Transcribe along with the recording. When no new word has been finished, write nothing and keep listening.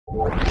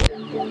Imagine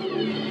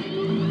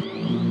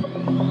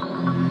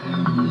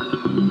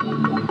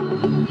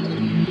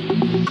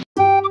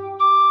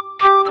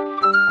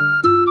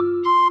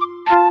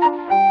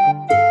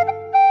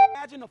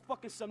a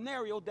fucking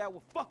scenario that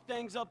would fuck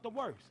things up the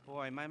worst.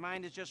 Boy, my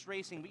mind is just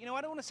racing. But you know, I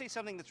don't want to say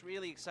something that's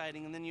really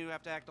exciting and then you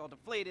have to act all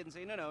deflated and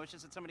say, no, it's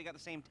just that somebody got the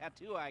same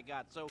tattoo I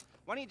got. So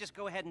why don't you just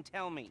go ahead and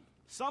tell me?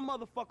 Some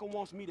motherfucker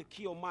wants me to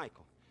kill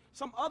Michael.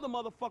 Some other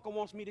motherfucker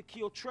wants me to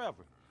kill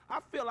Trevor. I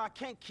feel I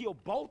can't kill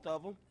both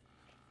of them.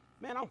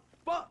 Man, I'm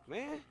fucked,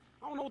 man.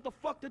 I don't know what the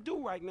fuck to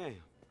do right now.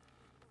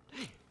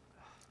 Damn.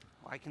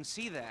 Well, I can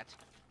see that.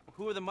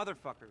 Who are the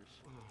motherfuckers?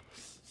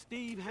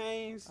 Steve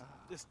Haines,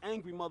 this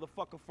angry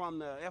motherfucker from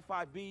the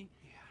FIB.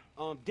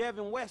 Yeah.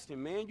 Devin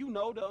Weston, man. You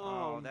know the,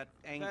 that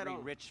angry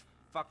rich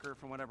fucker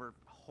from whatever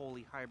hole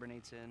he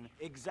hibernates in.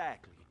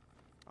 Exactly.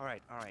 All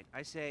right.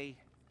 I say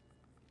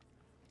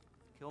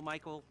kill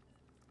Michael,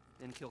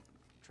 then kill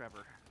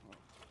Trevor.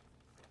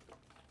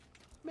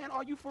 Man,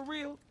 are you for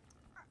real?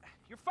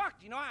 You're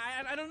fucked, you know,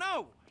 I don't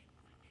know.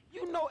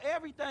 You know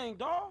everything,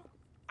 dawg.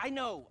 I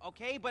know,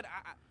 okay, but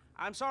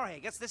I'm sorry, I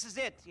guess this is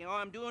it. You know,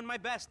 I'm doing my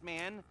best,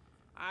 man.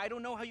 I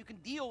don't know how you can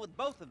deal with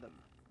both of them.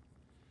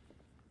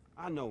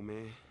 I know,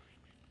 man.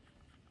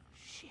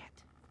 Shit.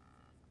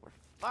 We're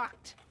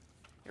fucked.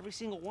 Every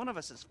single one of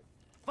us is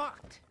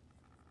fucked.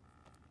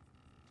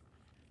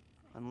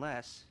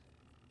 Unless...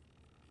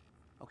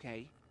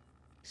 Okay,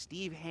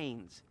 Steve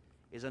Haines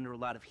is under a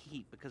lot of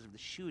heat because of the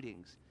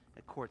shootings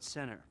at Court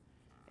Center.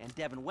 And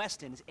Devin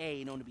Weston is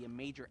A, known to be a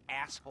major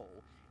asshole,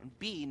 and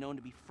B, known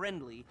to be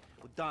friendly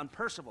with Don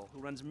Percival, who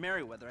runs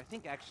Merriweather. I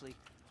think, actually,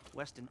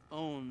 Weston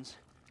owns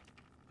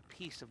a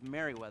piece of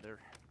Merriweather.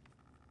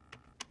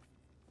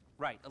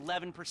 Right,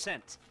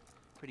 11%.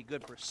 Pretty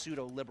good for a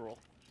pseudo-liberal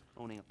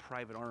owning a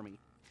private army.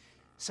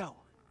 So,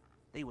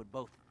 they would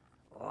both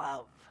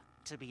love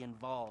to be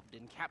involved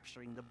in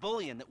capturing the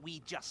bullion that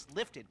we just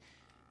lifted.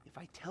 If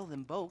I tell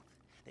them both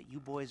that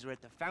you boys are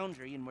at the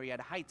foundry in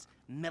Marietta Heights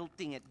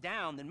melting it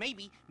down, then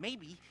maybe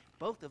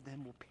both of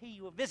them will pay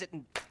you a visit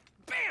and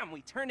bam,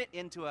 we turn it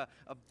into a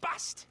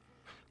bust.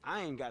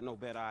 I ain't got no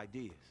better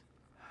ideas.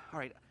 All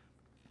right,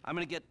 I'm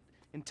gonna get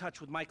in touch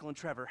with Michael and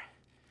Trevor.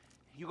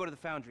 You go to the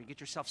foundry,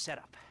 get yourself set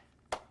up.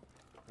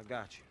 I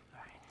got you.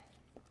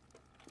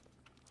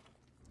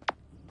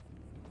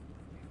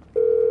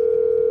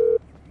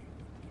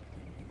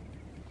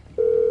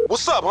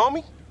 What's up,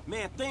 homie?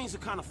 Man, things are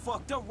kind of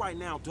fucked up right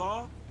now,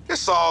 dawg.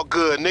 It's all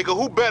good, nigga.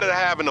 Who better to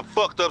have in a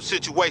fucked up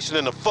situation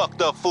than a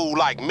fucked up fool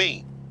like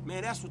me?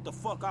 Man, that's what the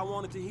fuck I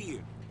wanted to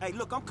hear. Hey,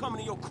 look, I'm coming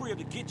to your crib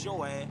to get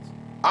your ass.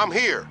 I'm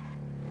here.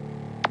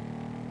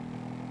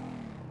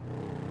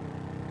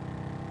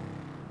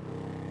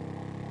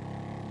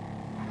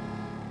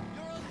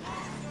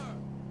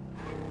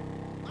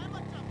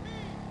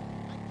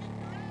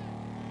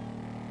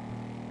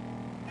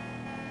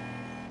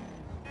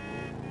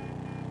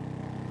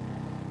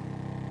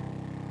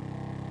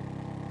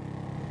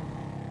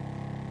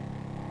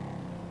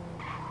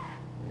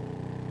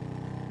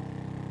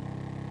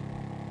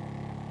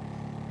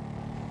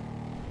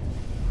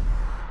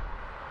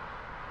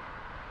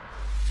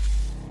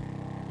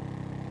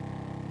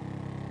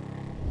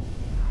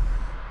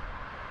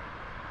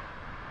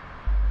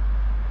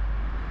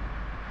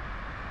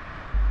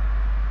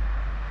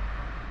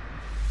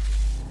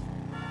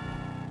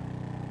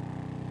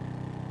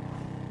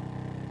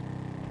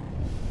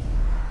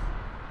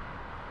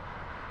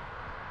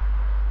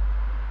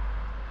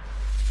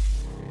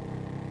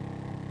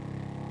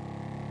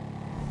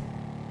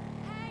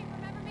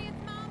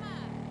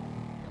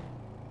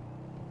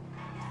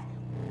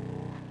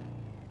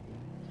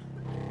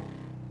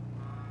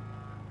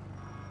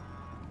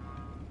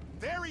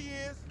 There he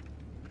is.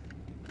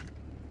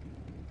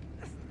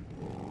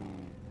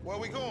 Where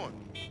we going?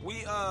 We,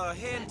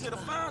 heading to the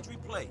foundry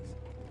place.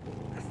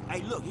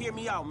 Hey, look, hear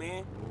me out,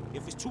 man.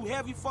 If it's too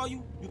heavy for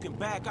you, you can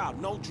back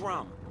out, no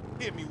drama.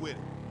 Hit me with it.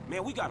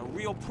 Man, we got a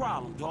real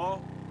problem,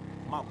 dawg.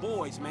 My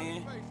boys,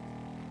 man.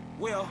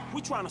 Well, we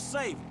trying to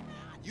save them.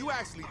 You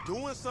actually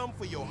doing something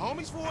for your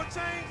homies for a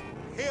change?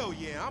 Hell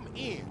yeah, I'm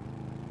in.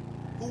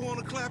 Who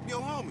wanna clap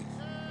your homies?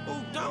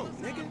 Who don't,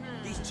 nigga?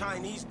 These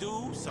Chinese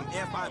dudes, some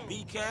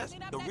FIB cats,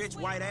 the rich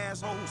white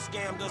asshole who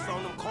scammed us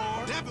on them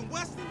cars. Devin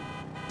Weston?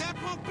 That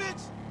punk bitch?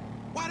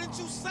 Why didn't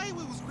you say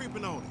we was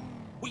creeping on him?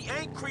 We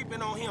ain't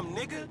creeping on him,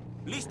 nigga.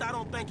 Least I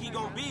don't think he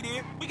gonna be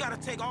there. We gotta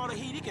take all the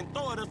heat he can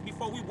throw at us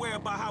before we worry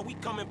about how we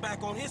coming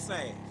back on his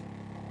ass.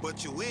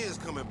 But you is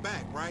coming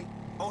back, right?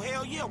 Oh,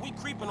 hell yeah, we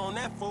creeping on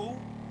that fool.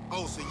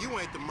 Oh, so you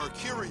ain't the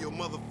mercurial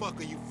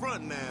motherfucker you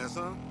frontin' as,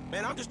 huh?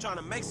 Man, I'm just trying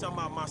to make something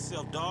out of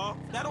myself, dawg.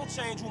 That don't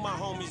change who my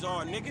homies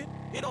are, nigga.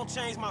 It don't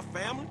change my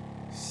family.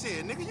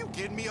 Shit, nigga, you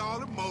getting me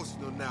all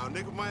emotional now.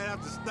 Nigga might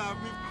have to stop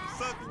me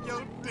from sucking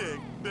your dick,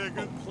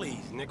 nigga. Oh,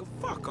 please, nigga,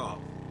 fuck off.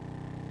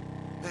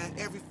 Man,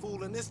 every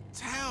fool in this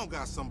town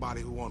got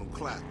somebody who want them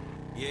clapped.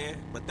 Yeah,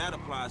 but that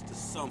applies to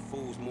some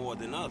fools more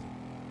than others.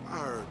 I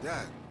heard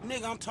that.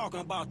 Nigga, I'm talking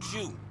about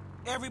you.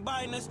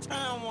 Everybody in this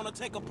town wanna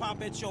take a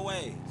pop at your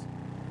ass.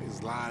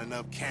 Niggas lining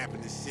up,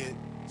 camping and shit.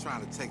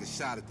 trying to take a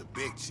shot at the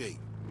big chief.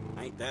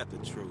 Ain't that the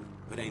truth?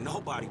 But ain't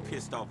nobody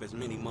pissed off as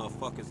many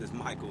motherfuckers as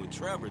Michael and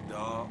Trevor,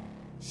 dawg.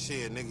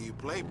 Shit, nigga, you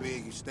play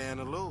big, you stand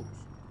to lose.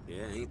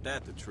 Yeah, ain't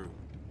that the truth?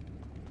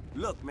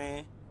 Look,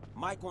 man,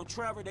 Michael and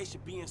Trevor, they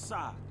should be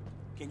inside.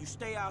 Can you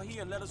stay out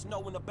here and let us know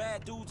when the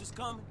bad dudes is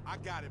coming? I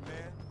got it,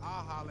 man.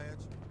 I'll holler at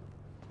you.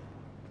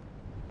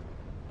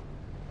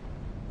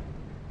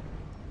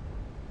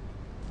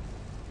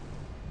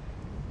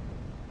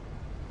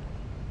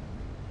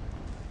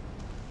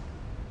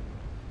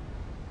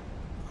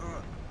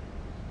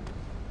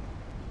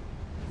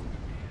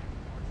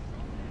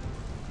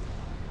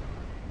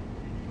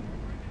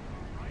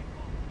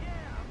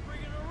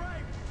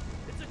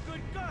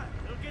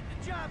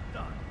 Job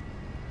done.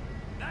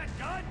 That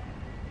gun?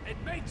 It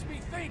makes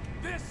me think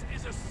this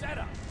is a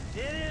setup.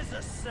 It is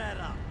a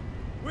setup.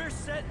 We're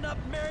setting up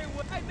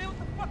Merrywood. Hey, man, what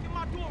the fuck am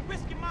I doing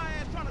risking my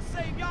ass trying to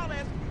save y'all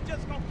ass? We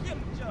just gonna kill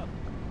each other.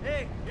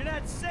 Hey, you're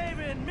not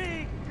saving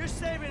me, you're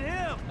saving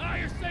him. Ah,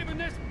 you're saving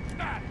this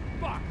fat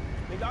fuck.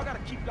 Man, y'all gotta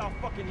keep y'all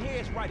fucking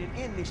heads right and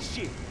end this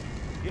shit.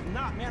 If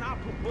not, man, I'll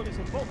put bullets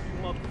in both of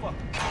you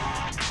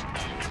motherfuckers.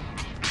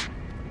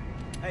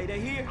 Hey, they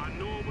here? I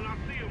know them when I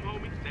see them,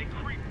 homie. They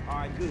creep. All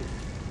right, good.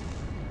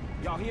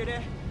 Y'all hear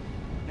that?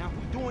 Now, if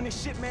we doing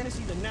this shit, man, it's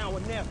either now or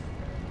never.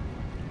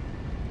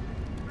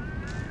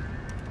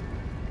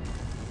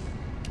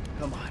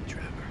 Come on,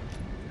 Trevor.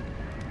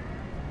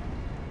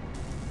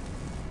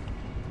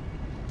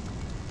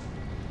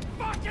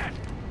 Fuck it!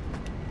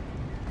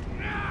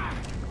 Ah!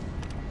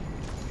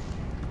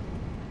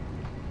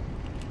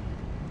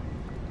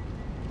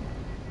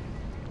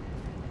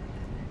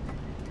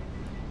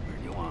 Where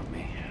do you want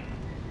me?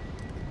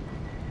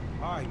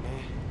 All right,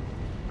 man.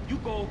 You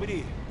go over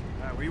there.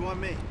 All right, where you want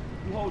me?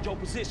 You hold your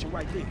position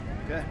right there.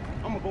 Okay.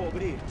 I'm gonna go over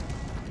there.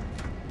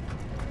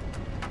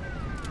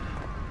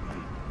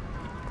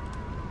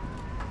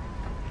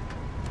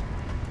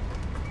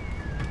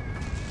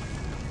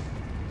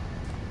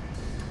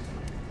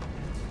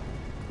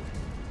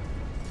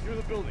 Near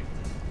the building.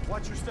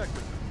 Watch your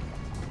sector.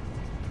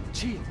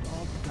 Chill,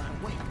 dog. You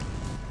gotta wait.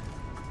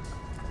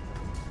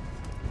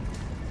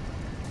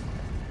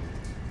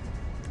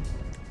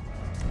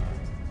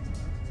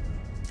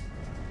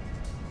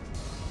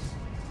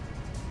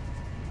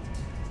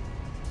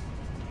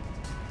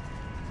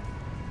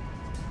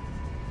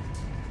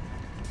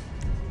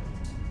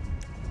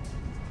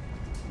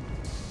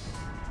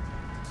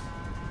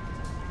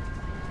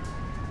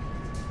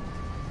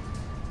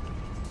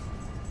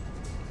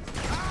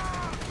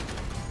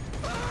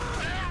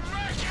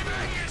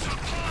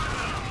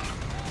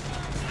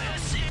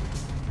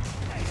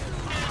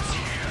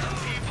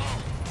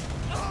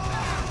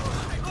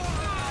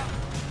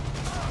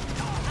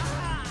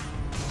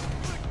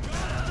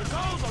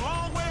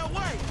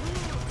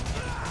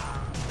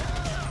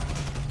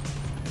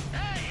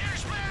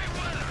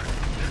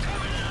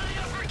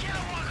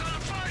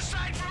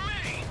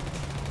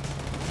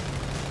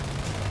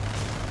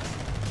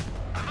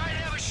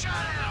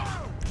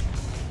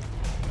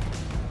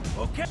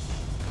 Okay.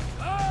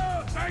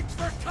 Oh, thanks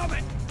for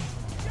coming,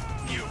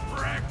 you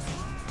bricks.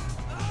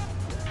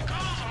 It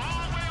goes a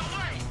long way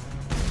away.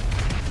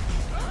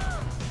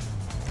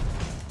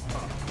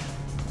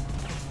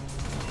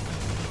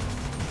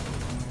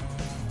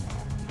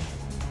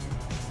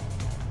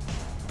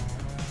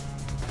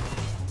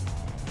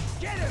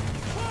 Get him!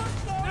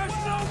 There's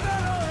no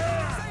metal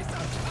here!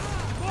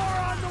 More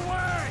on the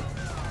way!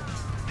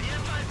 The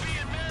FIB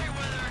and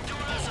Merryweather are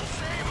doing us a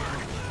favor,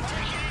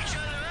 taking each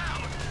other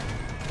out.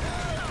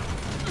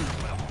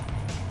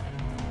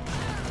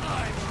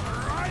 I'm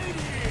right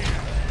here!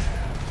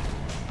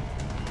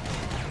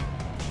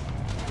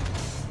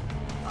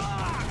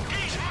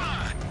 He's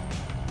mine.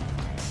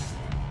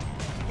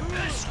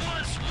 This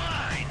one's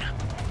mine.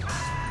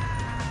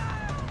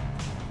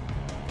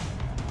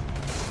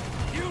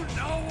 You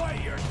know what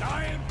you're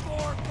dying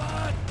for,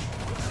 bud?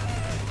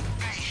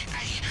 Hey,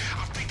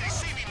 I think they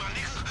see me, my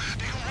nigga.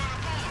 They gonna run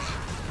up on us.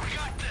 We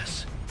got this.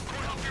 Go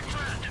help your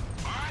friend.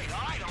 All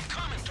right, I'm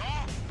coming,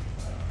 dawg.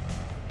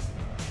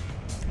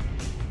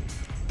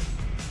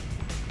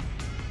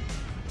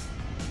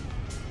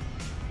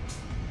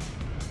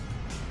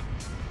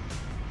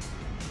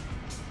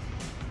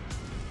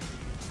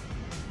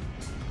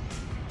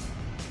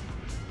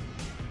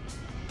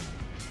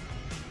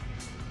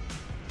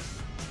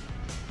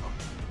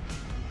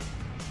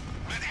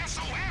 Man,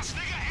 SOS,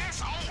 nigga,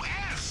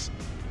 SOS.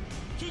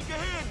 Keep your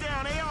head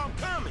down, they all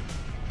coming.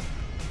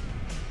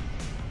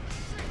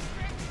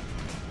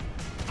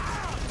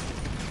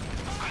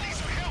 I need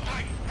some help,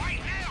 like, right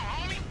now,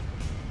 homie.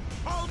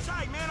 Hold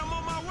tight, man, I'm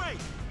on my way.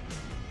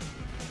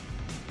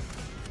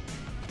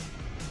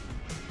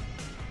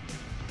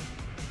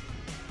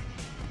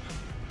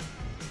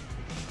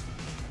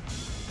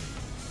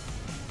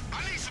 I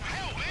need some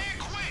help, man,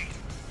 quick.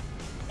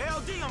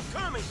 LD, I'm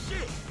coming,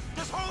 shit.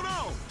 Just hold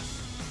on.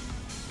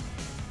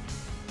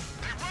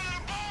 They running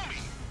up on me.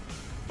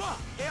 Fuck,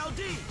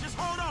 LD, just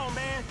hold on,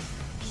 man.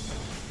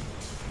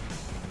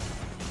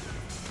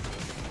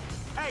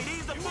 Hey,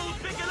 these the fools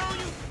picking on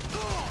you?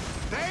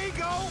 There you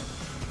go.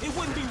 It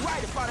wouldn't be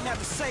right if I didn't have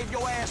to save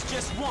your ass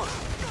just once.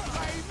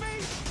 Save me?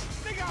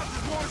 Nigga, I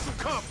just wanted some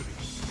company.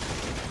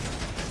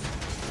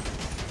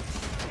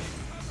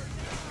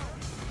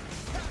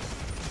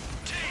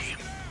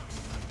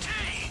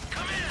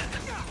 Come in!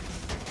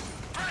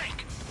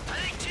 Frank, I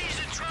think T's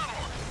in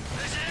trouble.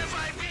 There's an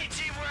FIB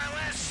team where I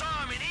last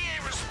saw him and he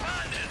ain't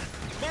responding.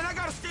 Man, I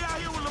gotta stay out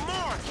here with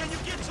Lamar. Can you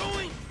get to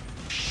him?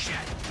 Shit!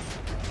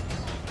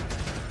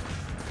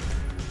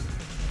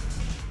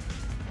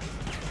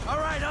 All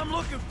right, I'm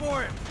looking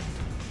for him.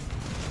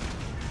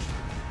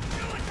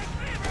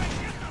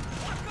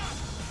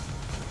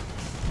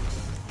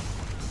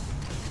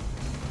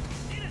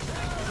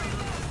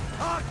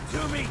 Talk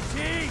to me,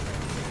 T!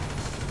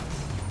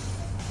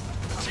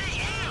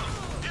 T.M.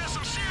 There's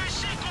some serious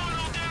shit going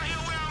on down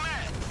here where I'm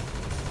at.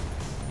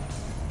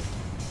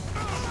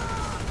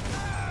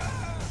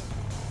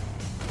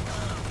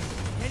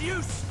 Can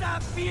you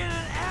stop being an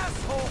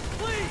asshole,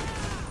 please?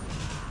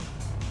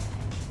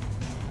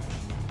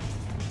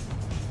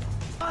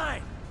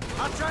 Fine.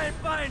 I'll try and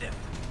find him.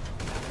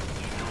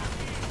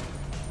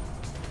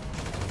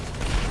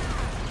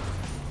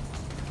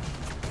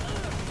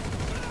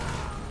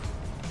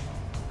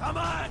 Come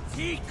on,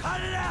 T,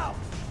 cut it out!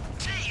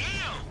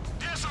 T.M.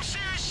 There's some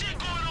serious shit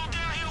going on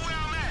down here where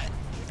I'm at.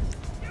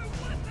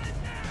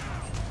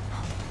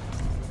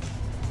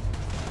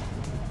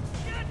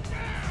 Get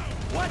down!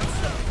 What's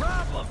the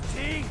problem,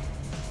 T?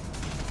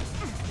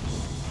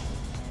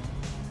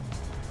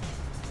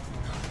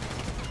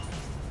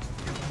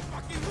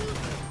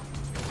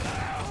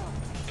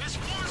 It's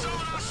war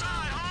zone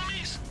outside,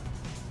 homies.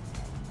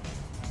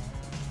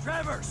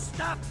 Trevor,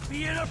 stop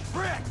being a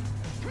prick!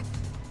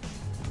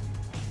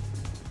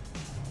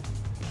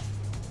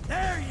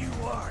 There you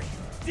are, you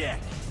dick!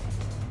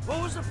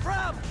 What was the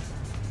problem?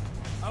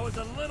 I was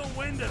a little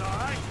winded, all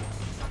right?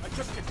 I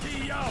took the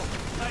TO.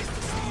 Nice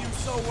to see you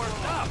so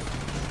worked up.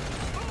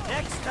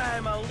 Next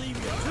time I'll leave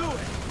you to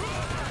it.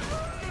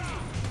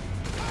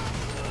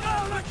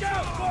 Oh, look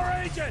out! More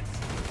agents!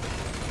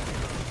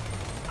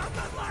 I'm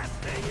the last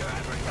thing you're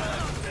ever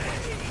gonna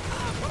see!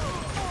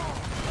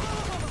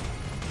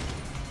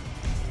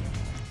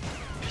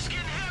 It's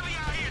getting heavy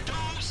out here,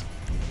 dudes.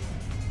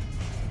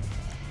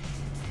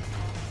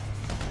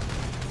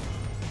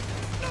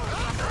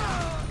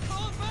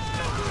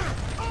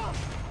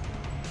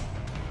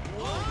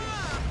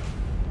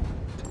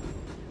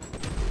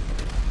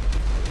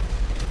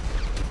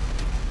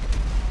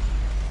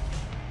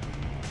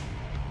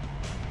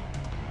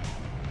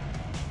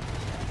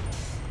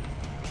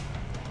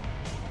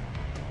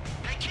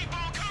 They keep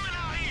on coming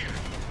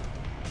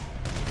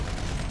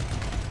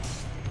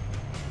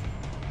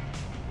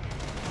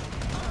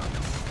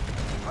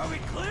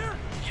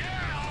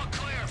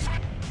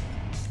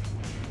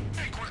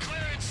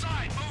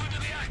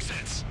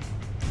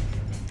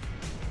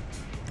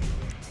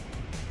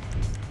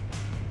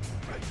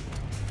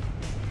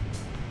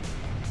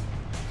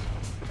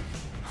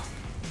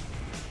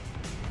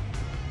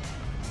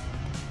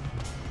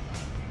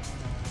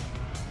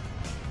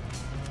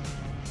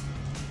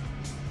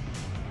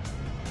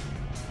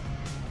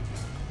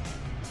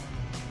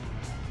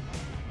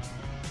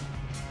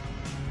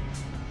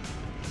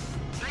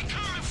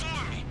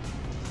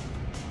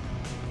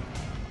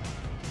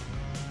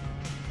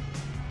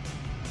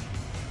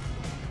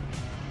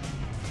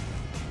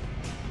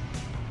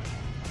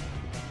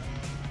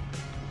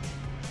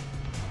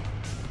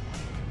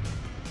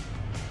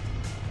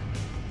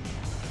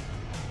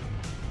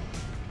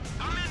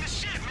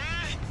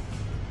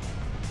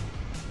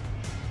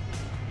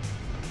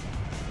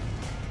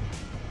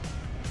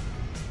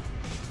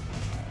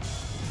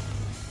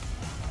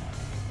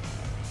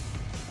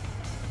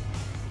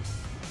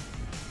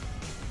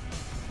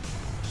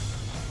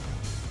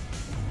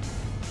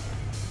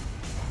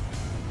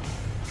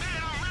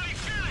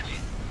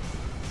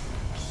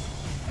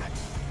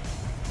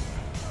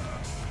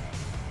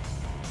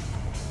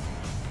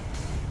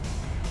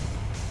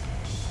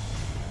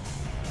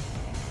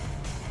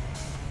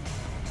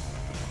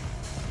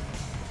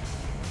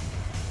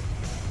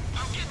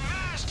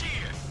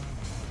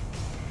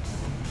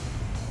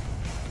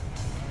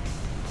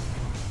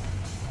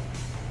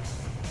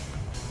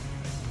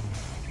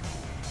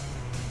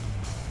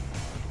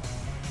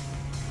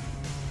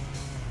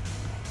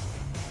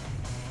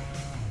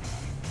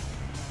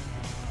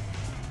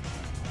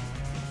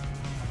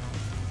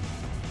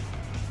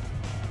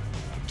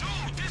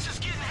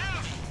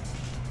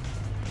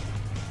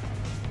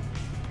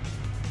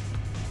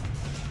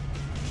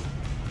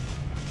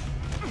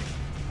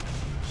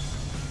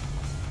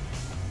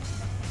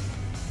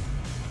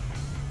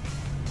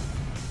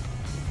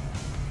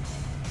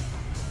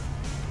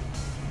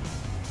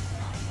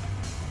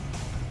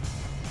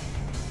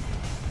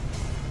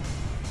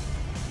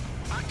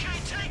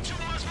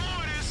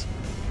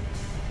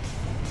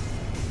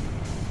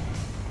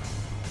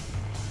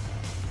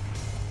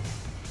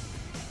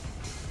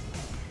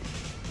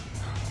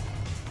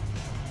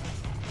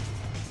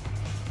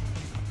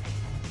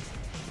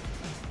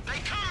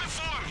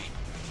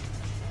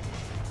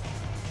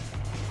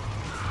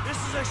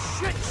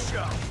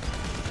show.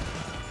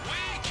 We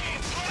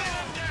keep putting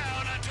them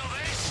down until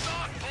they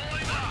start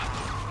pulling up.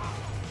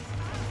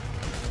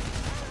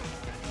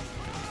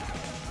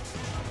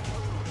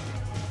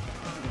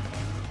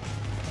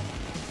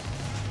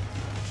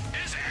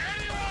 Is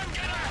anyone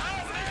gonna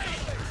help me?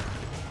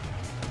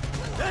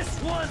 This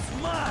one's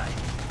mine.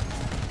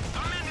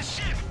 I'm in the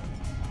ship.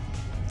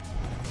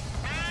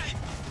 Hey,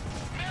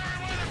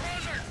 Merriweather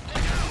Buzzard,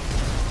 look out!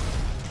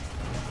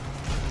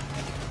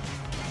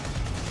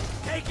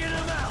 Taking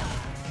him out.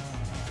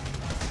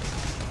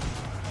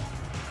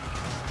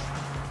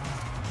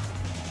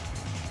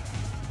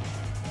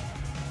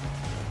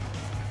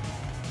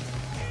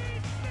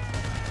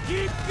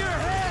 Keep your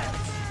heads.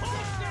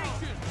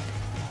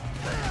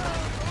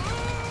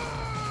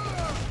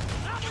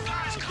 You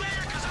guys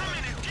clear? Cause I'm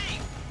in it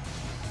deep.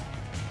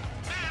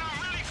 Man, I'm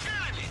really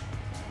feeling it.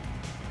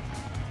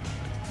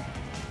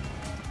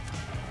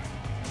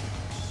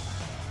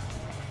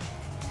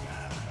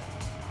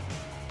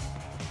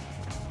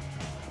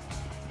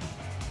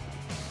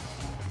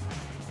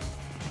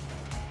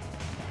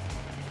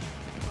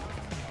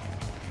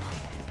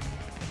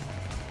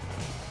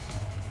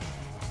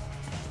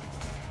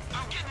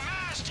 I'm getting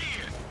mashed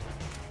here.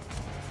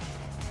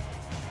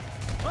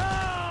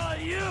 Oh,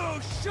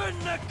 you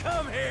shouldn't have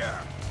come here.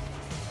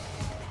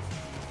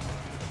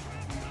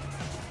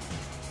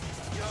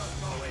 You're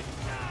going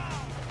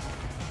down.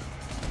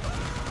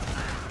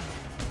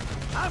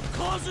 I'm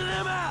closing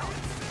him out.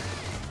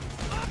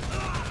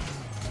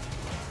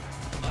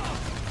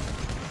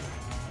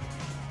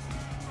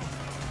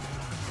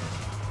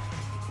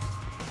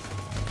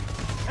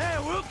 Hey,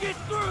 we'll get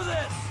through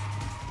this.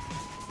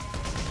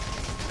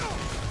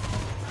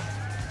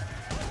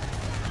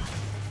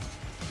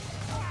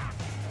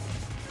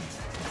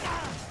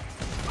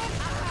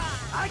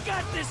 I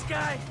got this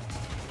guy!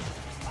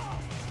 Oh,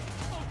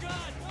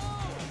 God, no!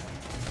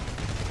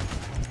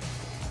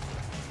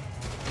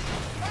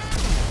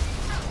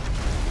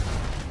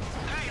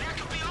 Hey, that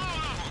could be all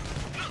of them.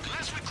 Look,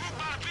 let's regroup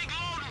by the big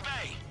loading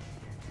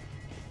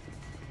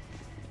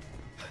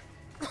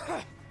bay.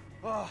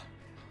 Oh,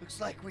 looks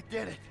like we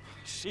did it.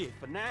 Shit,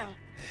 for now.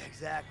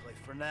 Exactly,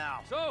 for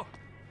now. So,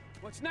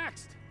 what's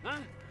next, huh?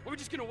 Are we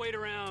just gonna wait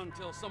around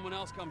till someone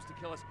else comes to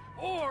kill us?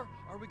 Or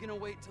are we gonna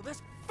wait till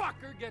this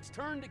fucker gets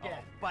turned again?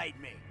 Oh, bite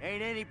me.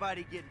 Ain't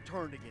anybody getting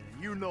turned again,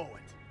 and you know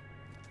it.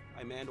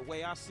 Hey, man, the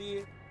way I see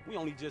it, we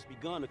only just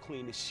begun to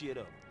clean this shit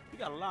up. We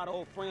got a lot of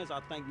old friends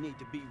I think need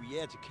to be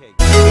re-educated.